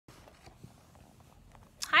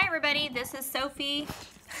everybody, this is Sophie.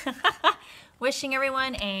 Wishing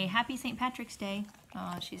everyone a happy St. Patrick's Day.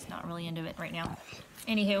 Oh, she's not really into it right now.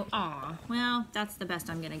 Anywho, aw, well, that's the best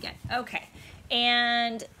I'm gonna get. Okay,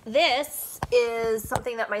 and this is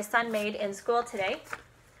something that my son made in school today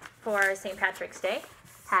for St. Patrick's Day.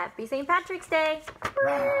 Happy St. Patrick's Day.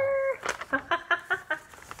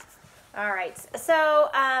 All right, so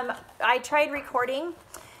I tried recording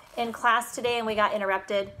in class today and we got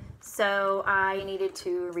interrupted, so I needed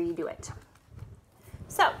to redo it.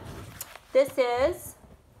 So this is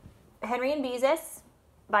Henry and Beezus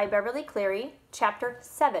by Beverly Cleary, Chapter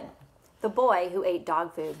 7, The Boy Who Ate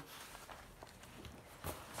Dog Food.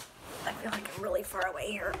 I feel like I'm really far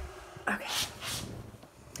away here. Okay.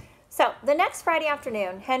 So the next Friday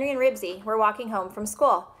afternoon, Henry and Ribsy were walking home from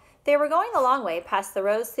school. They were going a long way past the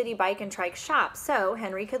Rose City Bike and Trike shop, so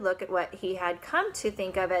Henry could look at what he had come to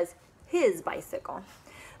think of as his bicycle.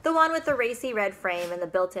 The one with the racy red frame and the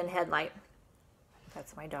built-in headlight.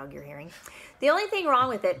 That's my dog you're hearing. The only thing wrong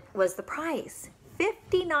with it was the price.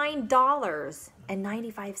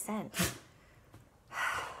 $59.95.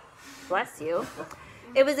 Bless you.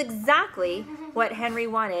 It was exactly what Henry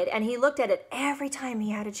wanted, and he looked at it every time he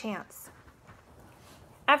had a chance.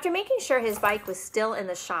 After making sure his bike was still in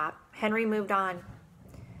the shop, Henry moved on.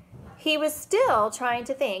 He was still trying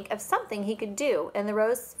to think of something he could do in the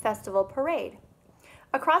Rose Festival parade.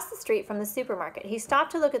 Across the street from the supermarket, he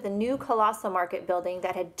stopped to look at the new Colossal Market building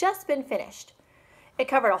that had just been finished. It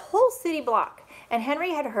covered a whole city block, and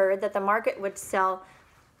Henry had heard that the market would sell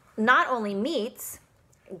not only meats,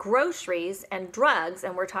 groceries, and drugs,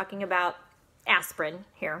 and we're talking about aspirin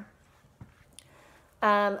here,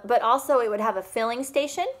 but also it would have a filling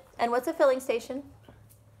station. And what's a filling station?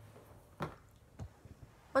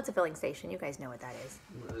 What's a filling station? You guys know what that is.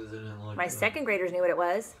 Like my second graders knew what it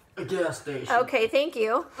was. A gas station. Okay, thank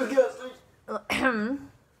you. A gas station.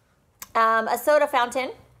 A soda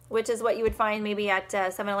fountain, which is what you would find maybe at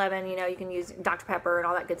 7-Eleven. You know, you can use Dr. Pepper and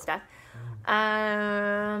all that good stuff.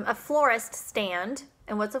 A florist stand.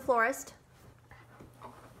 And what's a florist?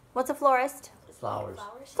 What's a florist? Flowers.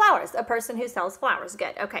 Flowers. A person who sells flowers.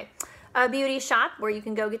 Good. Okay. A beauty shop where you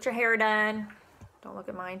can go get your hair done. Don't look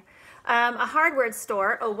at mine. A hardware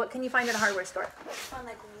store. Oh, what can you find at a hardware store? Find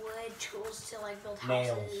like wood tools to like build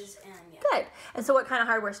Nails. houses and yeah. Good. And so what kind of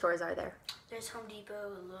hardware stores are there? There's Home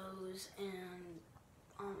Depot, Lowe's, and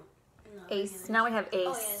no, Ace. Now we have Ace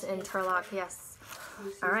yes, and Ace. Turlock. Yes.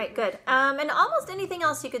 All right, good. And almost anything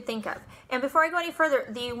else you could think of. And before I go any further,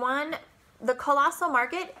 the Colossal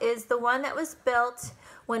Market is the one that was built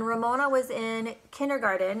when Ramona was in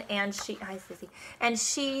kindergarten, and she, hi Sissy, and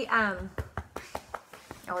she, oh,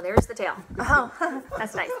 there's the tail. Oh,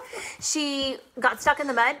 that's nice. She got stuck in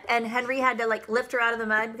the mud, and Henry had to like lift her out of the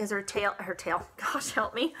mud because her tail, gosh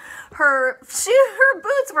help me, her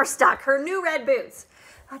boots were stuck, her new red boots.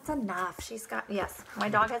 That's enough. She's got, yes, my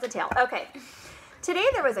dog has a tail. Okay. Today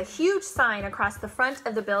there was a huge sign across the front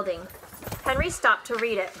of the building. Henry stopped to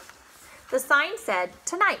read it. The sign said,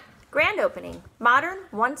 "Tonight, grand opening, modern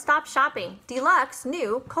one-stop shopping, deluxe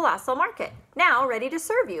new Colossal Market. Now ready to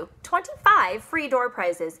serve you. 25 free door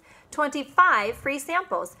prizes, 25 free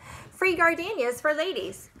samples, free gardenias for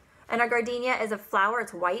ladies." And a gardenia is a flower,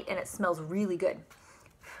 it's white, and it smells really good.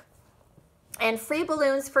 And free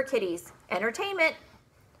balloons for kiddies, entertainment.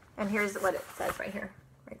 And here's what it says right here,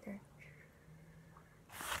 right there.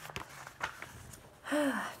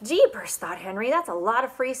 Jeepers, thought Henry, that's a lot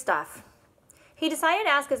of free stuff. He decided to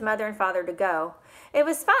ask his mother and father to go. It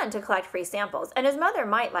was fun to collect free samples, and his mother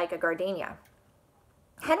might like a gardenia.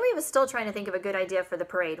 Henry was still trying to think of a good idea for the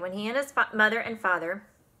parade when he and his mother and father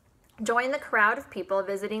joined the crowd of people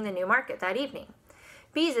visiting the new market that evening.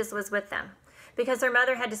 Beezus was with them because her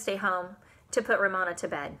mother had to stay home to put Ramona to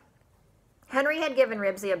bed. Henry had given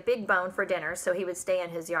Ribsy a big bone for dinner so he would stay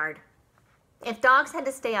in his yard. If dogs had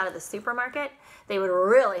to stay out of the supermarket, they would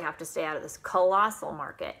really have to stay out of this Colossal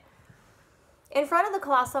Market. In front of the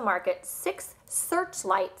Colossal Market, 6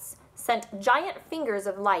 searchlights sent giant fingers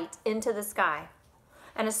of light into the sky.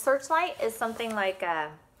 And a searchlight is something like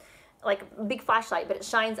a big flashlight, but it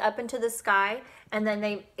shines up into the sky, and then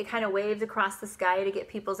it kind of waves across the sky to get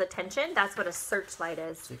people's attention. That's what a searchlight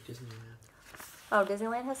is. It's like Disneyland. Oh,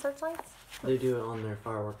 Disneyland has searchlights? They do it on their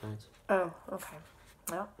firework nights. Oh, okay.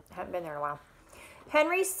 Well, I haven't been there in a while.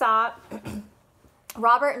 Henry saw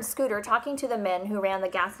Robert and Scooter talking to the men who ran the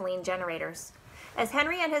gasoline generators. As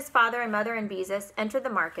Henry and his father and mother and Beezus entered the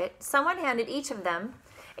market, someone handed each of them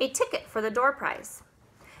a ticket for the door prize.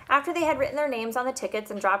 After they had written their names on the tickets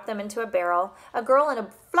and dropped them into a barrel, a girl in a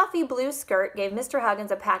fluffy blue skirt gave Mr.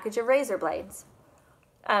 Huggins a package of razor blades.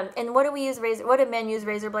 And what do men use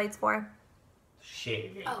razor blades for?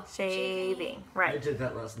 Shaving. Oh, Shaving. I Right. did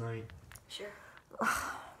that last night. Sure.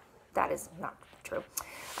 That is not true.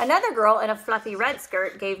 Another girl in a fluffy red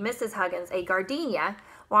skirt gave Mrs. Huggins a gardenia,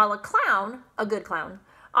 while a clown, a good clown,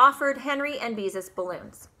 offered Henry and Beezus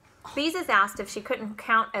balloons. Beezus asked if she couldn't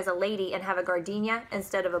count as a lady and have a gardenia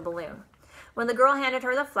instead of a balloon. When the girl handed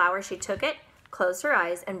her the flower, she took it, closed her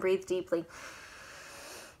eyes, and breathed deeply.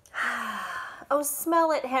 Oh,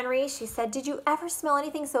 smell it, Henry, she said. Did you ever smell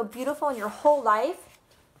anything so beautiful in your whole life?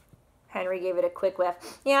 Henry gave it a quick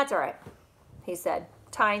whiff. Yeah, it's all right, he said,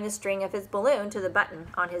 tying the string of his balloon to the button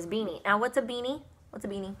on his beanie. Now, what's a beanie? What's a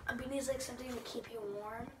beanie? A beanie is like something to keep you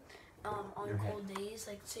warm on Your head. cold days,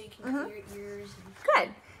 like so you can cover your ears. And...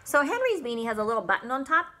 Good. So Henry's beanie has a little button on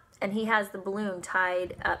top, and he has the balloon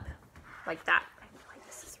tied up like that. I feel like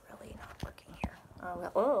this is really not working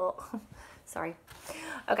here. Oh, sorry.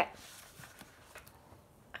 Okay.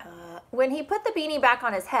 When he put the beanie back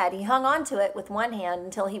on his head, he hung on to it with one hand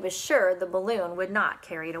until he was sure the balloon would not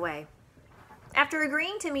carry it away. After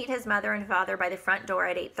agreeing to meet his mother and father by the front door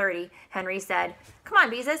at 8:30, Henry said, "Come on,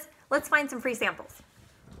 Beezus, let's find some free samples."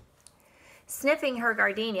 Sniffing her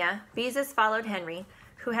gardenia, Beezus followed Henry,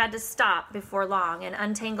 who had to stop before long and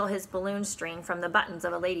untangle his balloon string from the buttons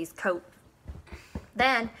of a lady's coat.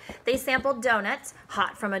 Then they sampled donuts,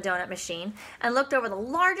 hot from a donut machine, and looked over the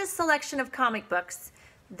largest selection of comic books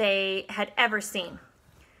they had ever seen.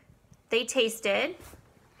 They tasted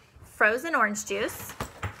frozen orange juice.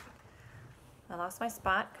 I lost my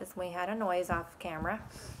spot because we had a noise off camera.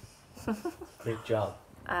 Great job.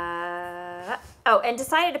 And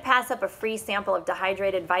decided to pass up a free sample of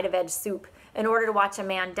dehydrated Vita-Veg soup in order to watch a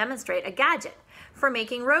man demonstrate a gadget for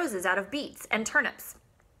making roses out of beets and turnips.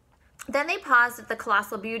 Then they paused at the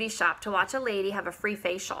Colossal Beauty Shop to watch a lady have a free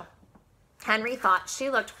facial. Henry thought she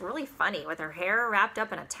looked really funny with her hair wrapped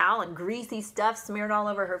up in a towel and greasy stuff smeared all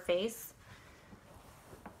over her face.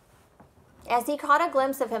 As he caught a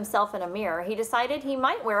glimpse of himself in a mirror, he decided he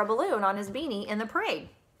might wear a balloon on his beanie in the parade.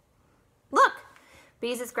 Look!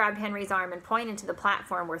 Beezus grabbed Henry's arm and pointed to the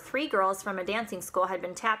platform where 3 girls from a dancing school had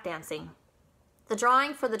been tap dancing. The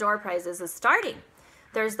drawing for the door prizes is starting.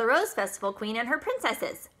 There's the Rose Festival Queen and her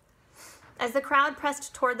princesses. As the crowd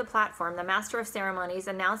pressed toward the platform, the master of ceremonies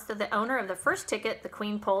announced that the owner of the first ticket the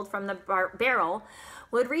queen pulled from the barrel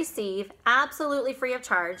would receive, absolutely free of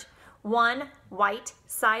charge, 1 white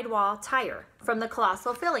sidewall tire from the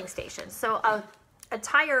Colossal filling station. So a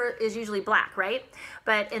tire is usually black, right?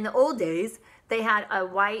 But in the old days, they had a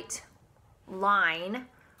white line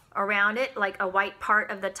around it, like a white part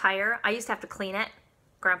of the tire. I used to have to clean it.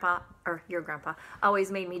 Grandpa, or your grandpa, always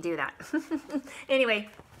made me do that. Anyway,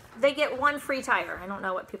 they get 1 free tire. I don't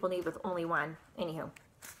know what people need with only 1. Anywho.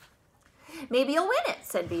 Maybe you'll win it,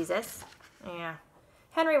 said Beezus. Yeah.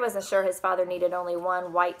 Henry wasn't sure his father needed only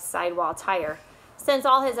 1 white sidewall tire, since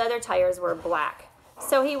all his other tires were black.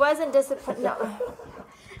 So he wasn't disappointed. No.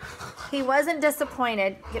 He wasn't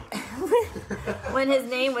disappointed when his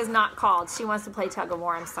name was not called. She wants to play tug of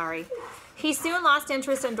war, I'm sorry. He soon lost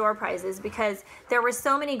interest in door prizes because there were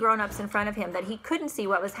so many grown-ups in front of him that he couldn't see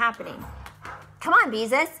what was happening. Come on,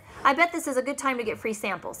 Beezus. I bet this is a good time to get free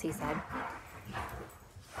samples, he said.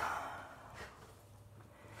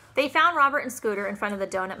 They found Robert and Scooter in front of the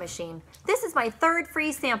donut machine. This is my 3rd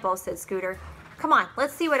free sample, said Scooter. Come on,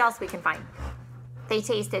 let's see what else we can find. They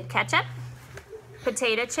tasted ketchup,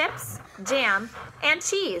 potato chips, jam, and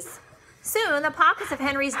cheese. Soon, the pockets of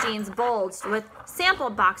Henry's jeans bulged with sample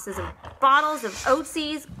boxes of bottles of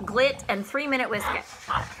Oatsies, Glit, and 3-Minute Whiskey.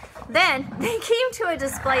 Then, they came to a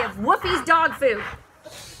display of Woofie's dog food.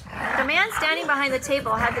 The man standing behind the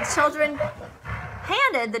table handed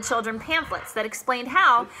the children pamphlets that explained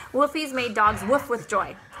how Woofie's made dogs woof with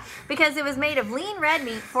joy, because it was made of lean red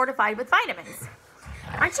meat fortified with vitamins.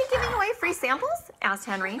 Aren't you giving away free samples? Asked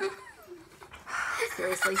Henry.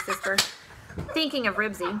 Seriously, sister. Thinking of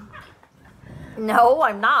Ribsy. No,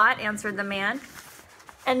 I'm not, answered the man.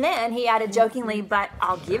 And then he added jokingly, but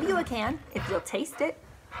I'll give you a can if you'll taste it.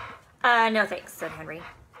 No thanks, said Henry.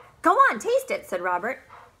 Go on, taste it, said Robert.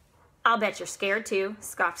 I'll bet you're scared too,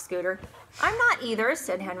 scoffed Scooter. I'm not either,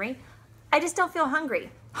 said Henry. I just don't feel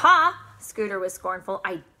hungry. Ha! Scooter was scornful.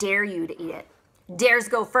 I dare you to eat it. Dares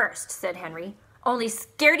go first, said Henry. Only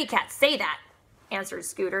scaredy cats say that, answered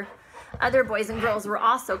Scooter. Other boys and girls were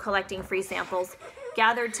also collecting free samples,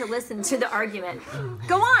 gathered to listen to the argument.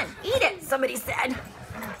 Go on, eat it, somebody said.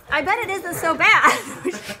 I bet it isn't so bad. Are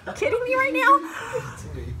you kidding me right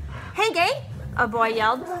now? Hey, gang, a boy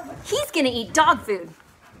yelled. He's gonna eat dog food.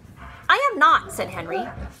 I am not, said Henry,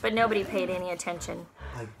 but nobody paid any attention.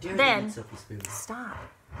 I dare Then, you eat Sophie's food. Stop.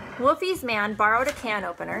 Woofie's man borrowed a can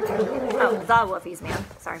opener. Oh, the Woofie's man,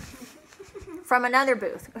 sorry. from another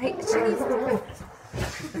booth. Hey,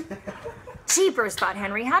 jeepers, thought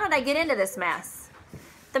Henry. How did I get into this mess?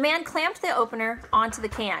 The man clamped the opener onto the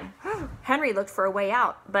can. Henry looked for a way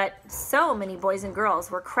out, but so many boys and girls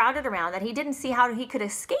were crowded around that he didn't see how he could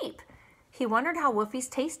escape. He wondered how Woofies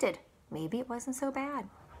tasted. Maybe it wasn't so bad.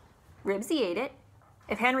 Ribsy ate it.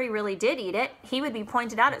 If Henry really did eat it, he would be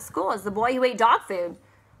pointed out at school as the boy who ate dog food.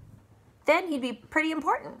 Then he'd be pretty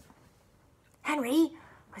important. Henry,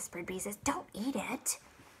 whispered Beezus, don't eat it.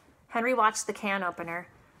 Henry watched the can opener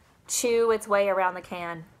chew its way around the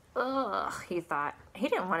can. Ugh, he thought. He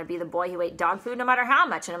didn't want to be the boy who ate dog food no matter how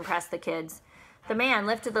much it impressed the kids. The man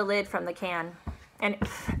lifted the lid from the can, and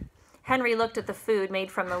Henry looked at the food made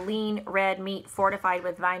from the lean red meat fortified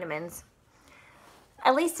with vitamins.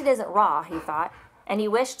 At least it isn't raw, he thought, and he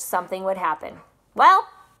wished something would happen. Well,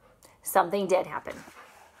 something did happen.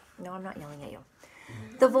 No, I'm not yelling at you.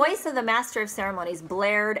 The voice of the master of ceremonies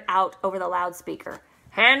blared out over the loudspeaker.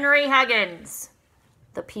 Henry Huggins!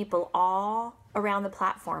 The people all around the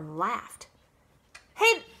platform laughed.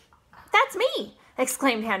 Hey, that's me,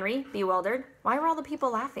 exclaimed Henry, bewildered. Why were all the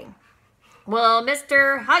people laughing? Will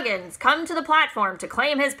Mr. Huggins come to the platform to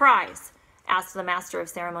claim his prize? Asked the master of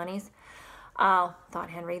ceremonies. Oh, thought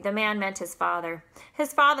Henry, the man meant his father.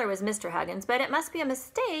 His father was Mr. Huggins, but it must be a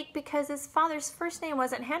mistake because his father's first name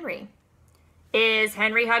wasn't Henry. Is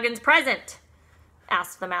Henry Huggins present?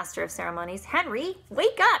 Asked the master of ceremonies. Henry,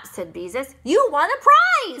 wake up, said Beezus. You won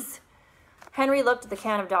a prize! Henry looked at the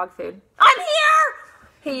can of dog food. I'm here!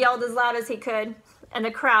 He yelled as loud as he could, and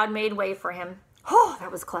the crowd made way for him. Oh,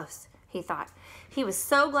 that was close, he thought. He was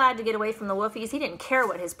so glad to get away from the Woofies, he didn't care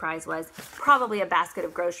what his prize was. Probably a basket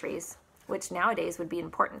of groceries, which nowadays would be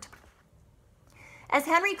important. As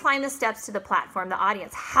Henry climbed the steps to the platform, the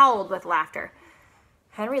audience howled with laughter.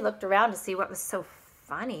 Henry looked around to see what was so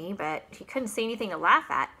funny, but he couldn't see anything to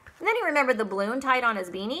laugh at. And then he remembered the balloon tied on his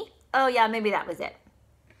beanie. Oh yeah, maybe that was it.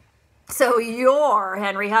 So you're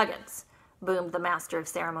Henry Huggins, boomed the master of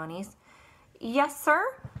ceremonies. Yes, sir,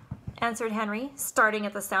 answered Henry, starting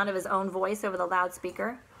at the sound of his own voice over the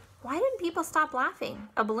loudspeaker. Why didn't people stop laughing?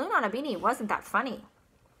 A balloon on a beanie wasn't that funny.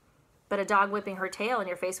 But a dog whipping her tail in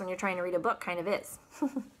your face when you're trying to read a book kind of is.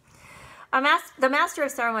 The master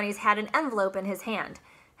of ceremonies had an envelope in his hand.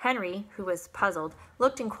 Henry, who was puzzled,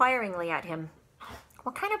 looked inquiringly at him.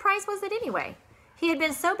 What kind of prize was it anyway? He had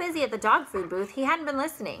been so busy at the dog food booth, he hadn't been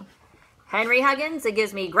listening. Henry Huggins, it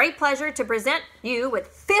gives me great pleasure to present you with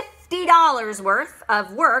 $50 worth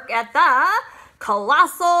of work at the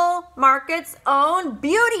Colossal Market's own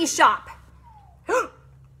beauty shop.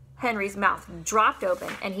 Henry's mouth dropped open,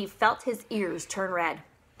 and he felt his ears turn red.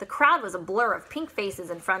 The crowd was a blur of pink faces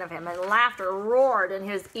in front of him, and laughter roared in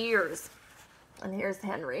his ears. And here's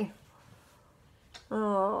Henry.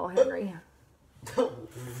 Oh, Henry. Oh,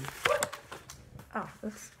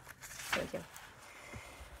 oops. Thank you.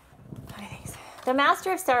 Thanks. The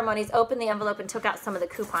master of ceremonies opened the envelope and took out some of the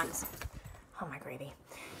coupons. Oh, my gravy.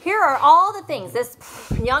 Here are all the things this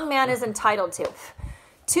young man is entitled to.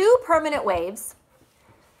 2 permanent waves,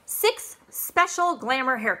 6 special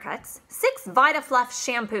glamour haircuts, 6 VitaFluff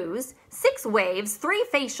shampoos, 6 waves, 3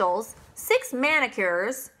 facials, 6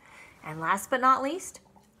 manicures, and last but not least,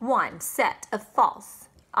 1 set of false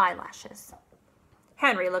eyelashes.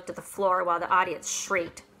 Henry looked at the floor while the audience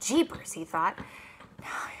shrieked. Jeepers, he thought.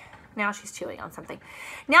 Now she's chewing on something.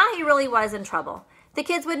 Now he really was in trouble. The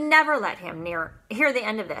kids would never let him hear the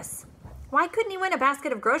end of this. Why couldn't he win a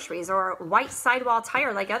basket of groceries or a white sidewall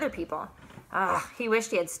tire like other people? He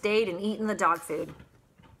wished he had stayed and eaten the dog food.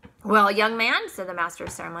 Well, young man, said the master of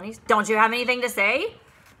ceremonies, don't you have anything to say?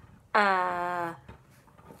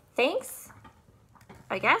 Thanks,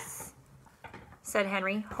 I guess, said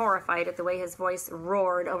Henry, horrified at the way his voice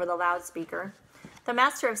roared over the loudspeaker. The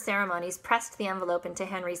master of ceremonies pressed the envelope into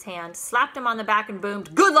Henry's hand, slapped him on the back, and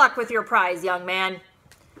boomed, Good luck with your prize, young man.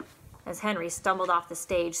 As Henry stumbled off the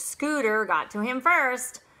stage, Scooter got to him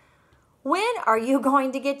first. When are you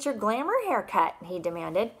going to get your glamour haircut? He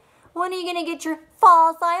demanded. When are you going to get your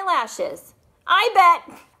false eyelashes? I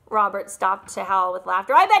bet, Robert stopped to howl with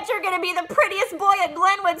laughter, I bet you're going to be the prettiest boy at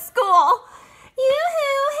Glenwood School.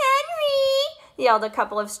 Yoo-hoo, Henry, yelled a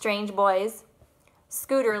couple of strange boys.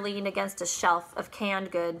 Scooter leaned against a shelf of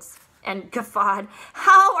canned goods and guffawed.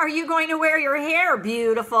 How are you going to wear your hair,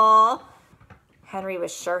 beautiful? Henry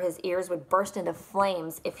was sure his ears would burst into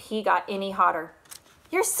flames if he got any hotter.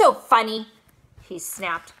 You're so funny, he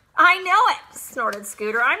snapped. I know it, snorted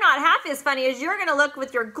Scooter. I'm not half as funny as you're going to look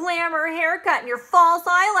with your glamour haircut and your false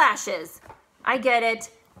eyelashes. I get it.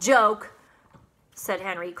 Joke, said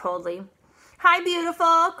Henry coldly. Hi,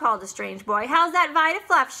 beautiful, called the strange boy. How's that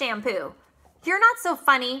VitaFluff shampoo? You're not so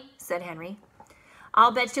funny, said Henry.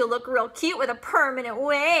 I'll bet you'll look real cute with a permanent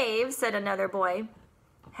wave, said another boy.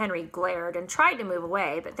 Henry glared and tried to move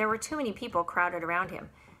away, but there were too many people crowded around him.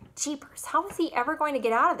 Jeepers, how was he ever going to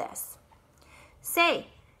get out of this? Say,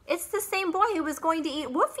 it's the same boy who was going to eat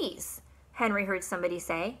woofies, Henry heard somebody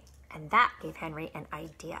say, and that gave Henry an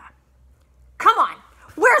idea. Come on,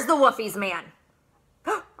 where's the woofies, man?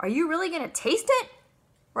 Are you really going to taste it?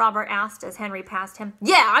 Robert asked as Henry passed him.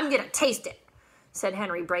 Yeah, I'm going to taste it, said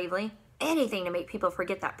Henry bravely. Anything to make people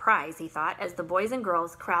forget that prize, he thought, as the boys and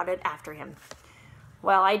girls crowded after him.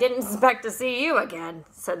 Well, I didn't expect to see you again,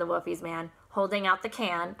 said the woofies man, holding out the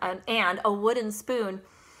can and a wooden spoon.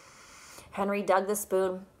 Henry dug the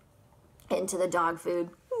spoon into the dog food.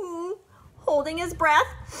 Holding his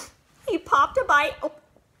breath, he popped a bite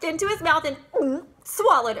into his mouth and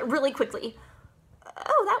swallowed it really quickly.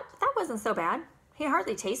 Oh, that wasn't so bad. He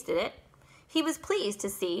hardly tasted it. He was pleased to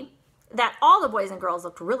see that all the boys and girls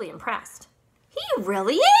looked really impressed. He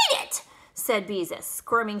really ate it, said Beezus,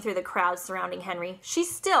 squirming through the crowd surrounding Henry. She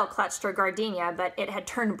still clutched her gardenia, but it had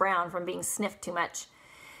turned brown from being sniffed too much.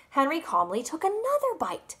 Henry calmly took another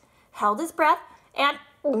bite, held his breath, and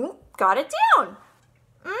got it down.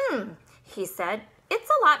 He said, it's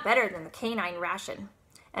a lot better than the canine ration.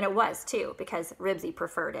 And it was, too, because Ribsy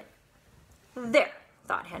preferred it. There,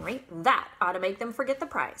 thought Henry, that ought to make them forget the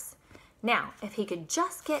prize. Now, if he could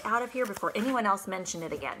just get out of here before anyone else mentioned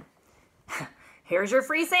it again. Here's your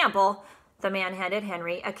free sample. The man handed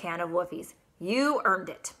Henry a can of woofies. You earned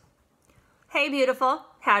it. Hey, beautiful,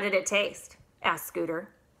 how did it taste? Asked Scooter.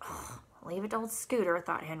 Oh, leave it to old Scooter,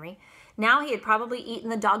 thought Henry. Now he had probably eaten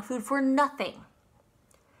the dog food for nothing.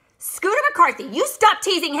 Scooter McCarthy, you stop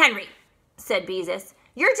teasing Henry, said Beezus.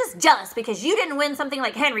 You're just jealous because you didn't win something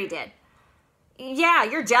like Henry did. Yeah,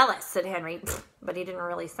 you're jealous, said Henry, but he didn't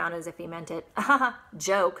really sound as if he meant it.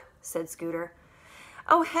 Joke, said Scooter.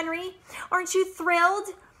 Oh, Henry, aren't you thrilled?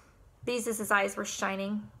 Beezus' eyes were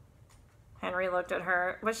shining. Henry looked at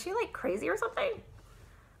her. Was she like crazy or something?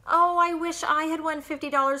 Oh, I wish I had won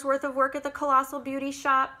 $50 worth of work at the Colossal Beauty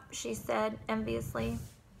Shop, she said enviously.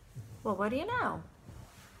 Well, what do you know?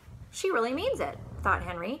 She really means it, thought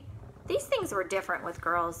Henry. These things were different with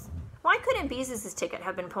girls. Why couldn't Beezus' ticket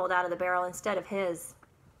have been pulled out of the barrel instead of his?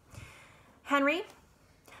 Henry,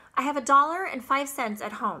 I have $1.05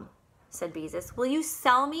 at home, said Beezus. Will you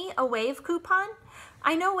sell me a wave coupon?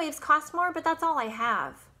 I know waves cost more, but that's all I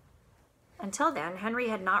have. Until then, Henry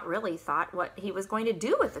had not really thought what he was going to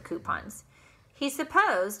do with the coupons. He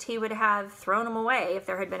supposed he would have thrown them away if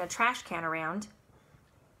there had been a trash can around.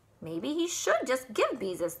 Maybe he should just give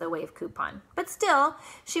Beezus the wave coupon. But still,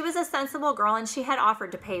 she was a sensible girl and she had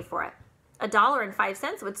offered to pay for it.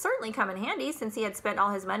 $1.05 would certainly come in handy since he had spent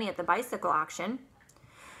all his money at the bicycle auction.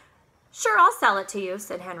 Sure, I'll sell it to you,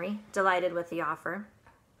 said Henry, delighted with the offer.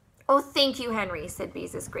 Oh, thank you, Henry, said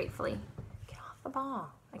Beezus gratefully. Get off the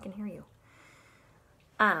ball. I can hear you.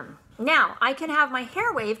 Now I can have my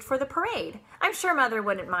hair waved for the parade. I'm sure Mother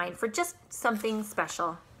wouldn't mind for just something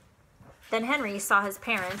special. Then Henry saw his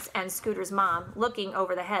parents and Scooter's mom looking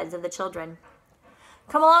over the heads of the children.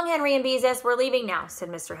 Come along, Henry and Beezus, we're leaving now, said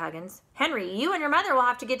Mr. Huggins. Henry, you and your mother will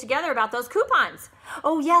have to get together about those coupons.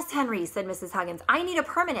 Oh, yes, Henry, said Mrs. Huggins. I need a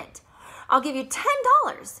permanent. I'll give you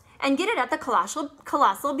 $10 and get it at the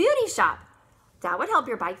Colossal Beauty Shop. That would help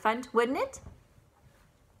your bike fund, wouldn't it?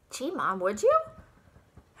 Gee, Mom, would you?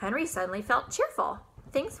 Henry suddenly felt cheerful.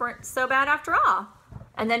 Things weren't so bad after all.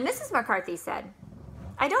 And then Mrs. McCarthy said,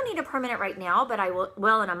 I don't need a permanent right now, but I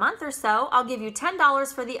will in a month or so. I'll give you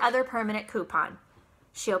 $10 for the other permanent coupon.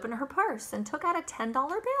 She opened her purse and took out a $10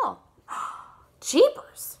 bill.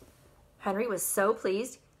 Jeepers! Henry was so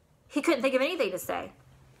pleased, he couldn't think of anything to say.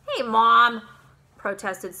 Hey, Mom,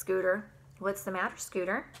 protested Scooter. What's the matter,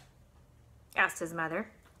 Scooter? Asked his mother.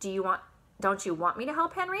 Don't you want me to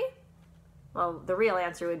help Henry? Well, the real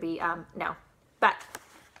answer would be, no. But,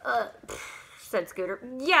 said Scooter.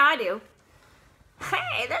 Yeah, I do.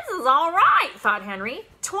 Hey, this is all right, thought Henry.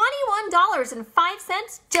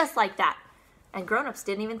 $21.05, just like that. And grown-ups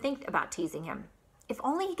didn't even think about teasing him. If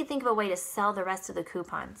only he could think of a way to sell the rest of the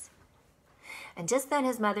coupons. And just then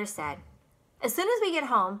his mother said, as soon as we get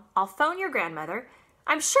home, I'll phone your grandmother.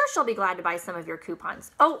 I'm sure she'll be glad to buy some of your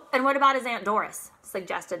coupons. Oh, and what about his Aunt Doris?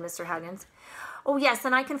 Suggested Mr. Huggins. Oh, yes,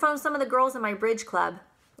 and I can phone some of the girls in my bridge club.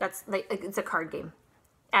 It's a card game,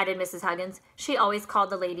 added Mrs. Huggins. She always called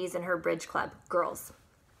the ladies in her bridge club girls.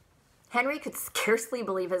 Henry could scarcely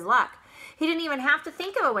believe his luck. He didn't even have to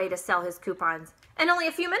think of a way to sell his coupons. And only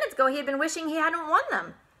a few minutes ago he had been wishing he hadn't won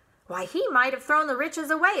them. Why, he might have thrown the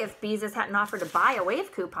riches away if Beezus hadn't offered to buy a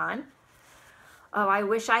wave coupon. Oh, I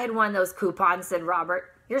wish I had won those coupons, said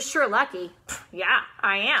Robert. You're sure lucky. Yeah,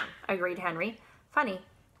 I am, agreed Henry. Funny.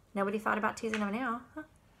 Nobody thought about teasing him now. Huh?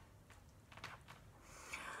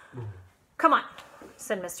 Come on,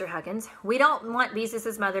 said Mr. Huggins. We don't want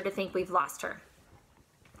Beezus' mother to think we've lost her.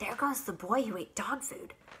 There goes the boy who ate dog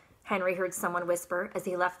food, Henry heard someone whisper as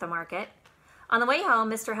he left the market. On the way home,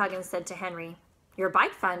 Mr. Huggins said to Henry, your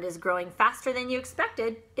bike fund is growing faster than you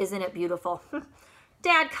expected. Isn't it beautiful?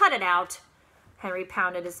 Dad, cut it out. Henry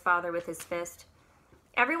pounded his father with his fist.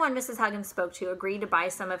 Everyone Mrs. Huggins spoke to agreed to buy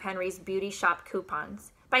some of Henry's beauty shop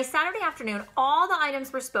coupons. By Saturday afternoon, all the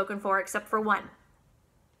items were spoken for except for one.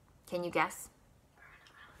 Can you guess?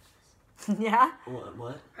 Yeah?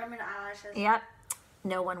 What? Permanent eyelashes. Yep.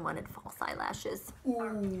 No one wanted false eyelashes.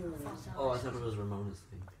 Oh, I thought it was Ramona's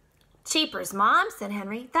thing. Cheapers, Mom, said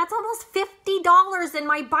Henry. That's almost $50 in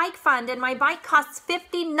my bike fund, and my bike costs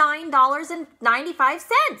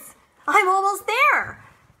 $59.95. I'm almost there.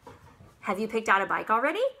 Have you picked out a bike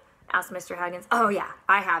already? Asked Mr. Huggins. Oh, yeah,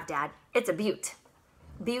 I have, Dad. It's a Butte.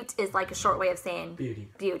 Butte is like a short way of saying Beauty.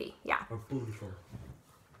 Beauty, yeah. Or beautiful.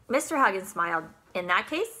 Mr. Huggins smiled. In that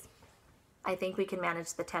case, I think we can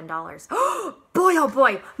manage the $10. Boy, oh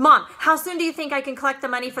boy. Mom, how soon do you think I can collect the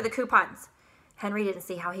money for the coupons? Henry didn't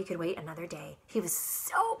see how he could wait another day. He was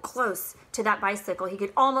so close to that bicycle, he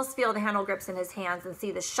could almost feel the handle grips in his hands and see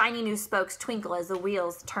the shiny new spokes twinkle as the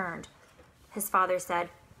wheels turned. His father said,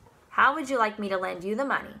 how would you like me to lend you the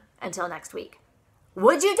money until next week?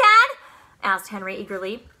 Would you, Dad? Asked Henry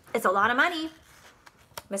eagerly. It's a lot of money.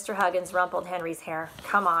 Mr. Huggins rumpled Henry's hair.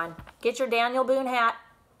 Come on, get your Daniel Boone hat,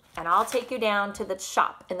 and I'll take you down to the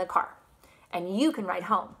shop in the car, and you can ride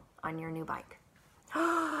home on your new bike.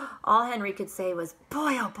 All Henry could say was,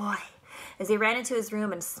 boy, oh boy, as he ran into his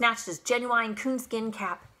room and snatched his genuine coonskin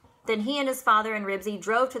cap. Then he and his father and Ribsy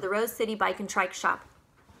drove to the Rose City Bike and Trike shop.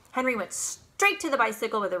 Henry went straight to the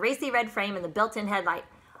bicycle with a racy red frame and the built-in headlight.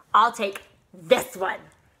 I'll take this one,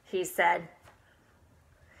 he said.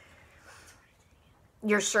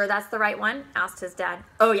 You're sure that's the right one? Asked his dad.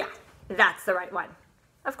 Oh yeah, that's the right one.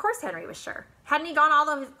 Of course Henry was sure. Hadn't he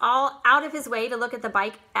gone all out of his way to look at the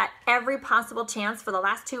bike at every possible chance for the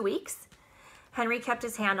last 2 weeks? Henry kept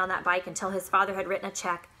his hand on that bike until his father had written a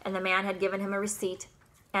check and the man had given him a receipt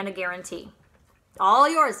and a guarantee. All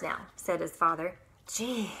yours now, said his father.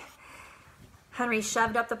 Gee. Henry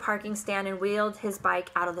shoved up the parking stand and wheeled his bike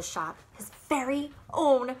out of the shop. His very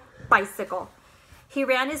own bicycle. He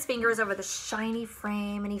ran his fingers over the shiny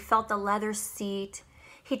frame and he felt the leather seat.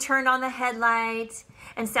 He turned on the headlight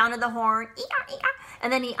and sounded the horn, ee-ah, ee-ah,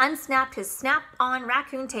 and then he unsnapped his snap-on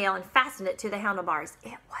raccoon tail and fastened it to the handlebars.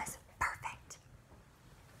 It was perfect.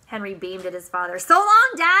 Henry beamed at his father. So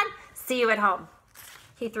long, Dad. See you at home.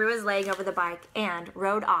 He threw his leg over the bike and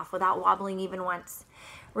rode off without wobbling even once.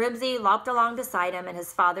 Ribsy lopped along beside him and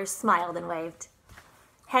his father smiled and waved.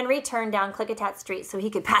 Henry turned down Klickitat Street so he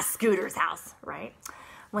could pass Scooter's house, right?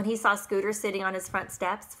 When he saw Scooter sitting on his front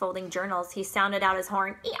steps, folding journals, he sounded out his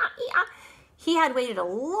horn, ee-ah, ee-ah. He had waited a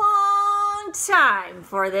long time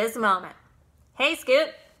for this moment. Hey, Scoot,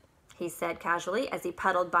 he said casually as he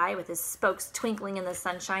pedaled by with his spokes twinkling in the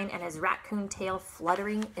sunshine and his raccoon tail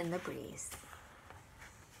fluttering in the breeze.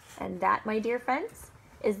 And that, my dear friends,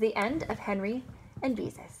 is the end of Henry and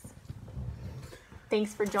Beezus.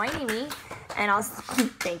 Thanks for joining me, and I'll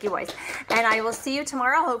thank you, boys. And I will see you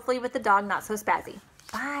tomorrow, hopefully with the dog not so spazzy.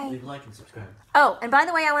 Bye. Leave a like and subscribe. Oh, and by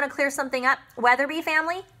the way, I want to clear something up. Weatherby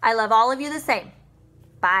family, I love all of you the same.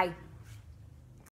 Bye.